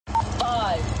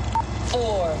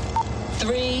4,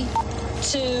 3,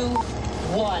 2,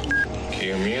 1.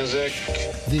 Cue music.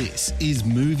 This is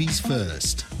Movies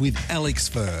First with Alex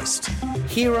First.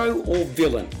 Hero or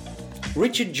villain?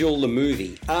 Richard Jewell the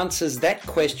movie answers that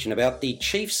question about the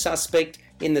chief suspect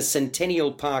in the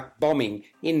Centennial Park bombing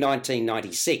in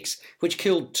 1996, which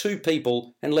killed 2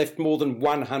 people and left more than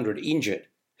 100 injured.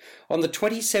 On the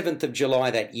 27th of July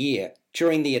that year,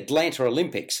 during the Atlanta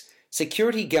Olympics,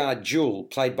 security guard Jewell,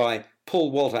 played by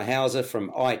Paul Walter Hauser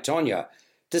from I, Tonya,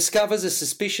 discovers a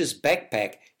suspicious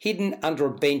backpack hidden under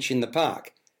a bench in the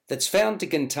park that's found to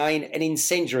contain an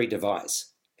incendiary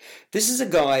device. This is a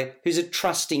guy who's a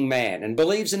trusting man and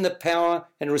believes in the power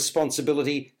and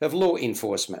responsibility of law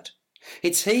enforcement.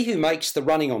 It's he who makes the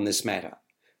running on this matter.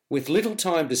 With little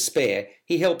time to spare,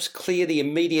 he helps clear the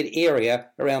immediate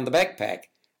area around the backpack,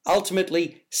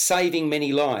 ultimately saving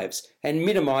many lives and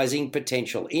minimising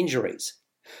potential injuries.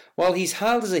 While he's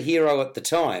hailed as a hero at the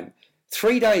time,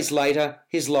 3 days later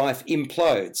his life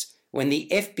implodes when the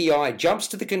FBI jumps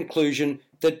to the conclusion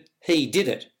that he did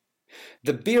it.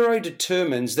 The Bureau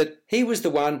determines that he was the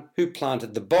one who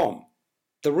planted the bomb.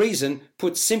 The reason,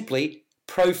 put simply,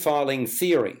 profiling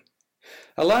theory.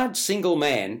 A large single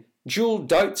man, Jewell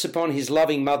dotes upon his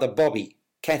loving mother Bobby,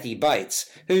 Kathy Bates,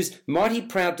 who's mighty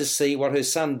proud to see what her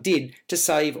son did to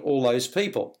save all those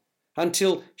people,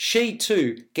 until she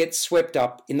too gets swept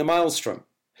up in the maelstrom.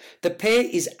 The pair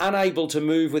is unable to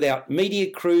move without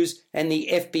media crews and the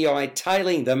FBI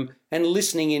tailing them and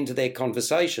listening into their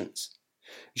conversations.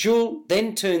 Jewell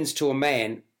then turns to a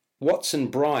man, Watson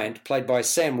Bryant, played by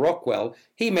Sam Rockwell,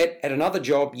 he met at another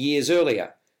job years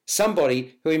earlier,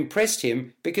 somebody who impressed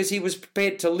him because he was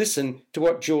prepared to listen to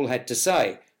what Jewell had to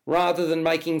say, rather than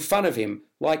making fun of him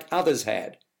like others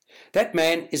had. That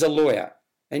man is a lawyer,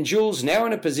 and Jewell's now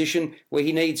in a position where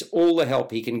he needs all the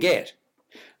help he can get.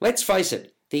 Let's face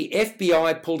it, the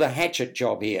FBI pulled a hatchet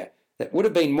job here that would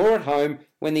have been more at home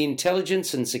when the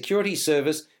Intelligence and Security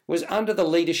Service was under the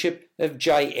leadership of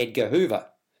J. Edgar Hoover.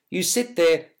 You sit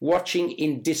there watching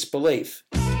in disbelief.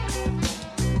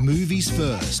 Movies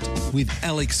First with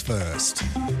Alex First.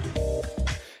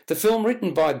 The film,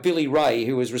 written by Billy Ray,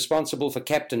 who was responsible for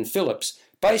Captain Phillips,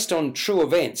 based on true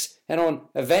events and on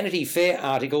a Vanity Fair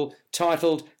article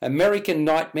titled American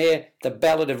Nightmare, The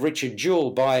Ballad of Richard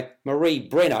Jewell by Marie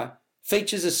Brenner,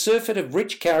 features a surfeit of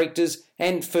rich characters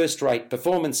and first-rate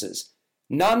performances.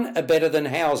 None are better than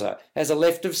Hauser as a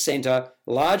left-of-centre,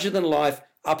 larger-than-life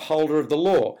upholder of the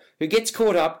law who gets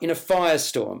caught up in a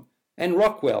firestorm, and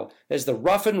Rockwell as the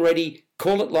rough-and-ready,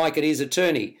 call-it-like-it-is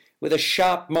attorney with a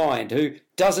sharp mind who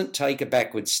doesn't take a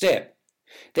backward step.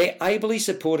 They're ably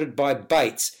supported by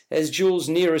Bates as Jewell's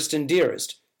nearest and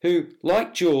dearest, who,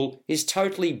 like Jewell, is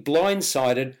totally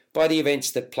blindsided by the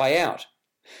events that play out.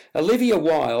 Olivia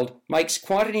Wilde makes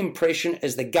quite an impression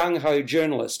as the gung-ho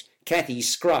journalist, Kathy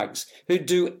Scruggs, who'd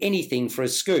do anything for a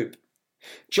scoop.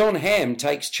 John Hamm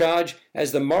takes charge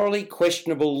as the morally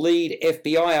questionable lead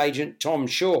FBI agent Tom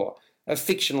Shaw, a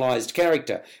fictionalised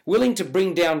character, willing to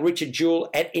bring down Richard Jewell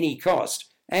at any cost,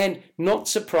 and, not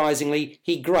surprisingly,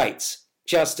 he grates,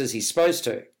 just as he's supposed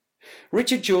to.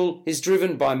 Richard Jewell is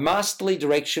driven by masterly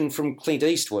direction from Clint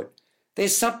Eastwood.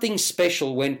 There's something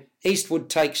special when Eastwood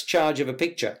takes charge of a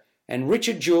picture, and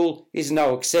Richard Jewell is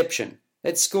no exception.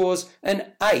 It scores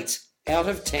an 8 out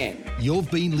of 10.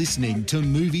 You've been listening to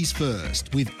Movies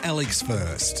First with Alex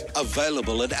First.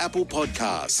 Available at Apple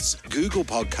Podcasts, Google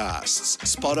Podcasts,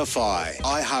 Spotify,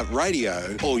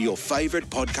 iHeartRadio, or your favourite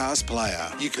podcast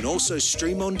player. You can also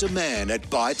stream on demand at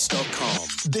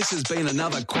Bytes.com. This has been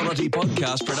another quality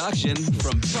podcast production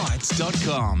from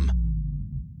Bytes.com.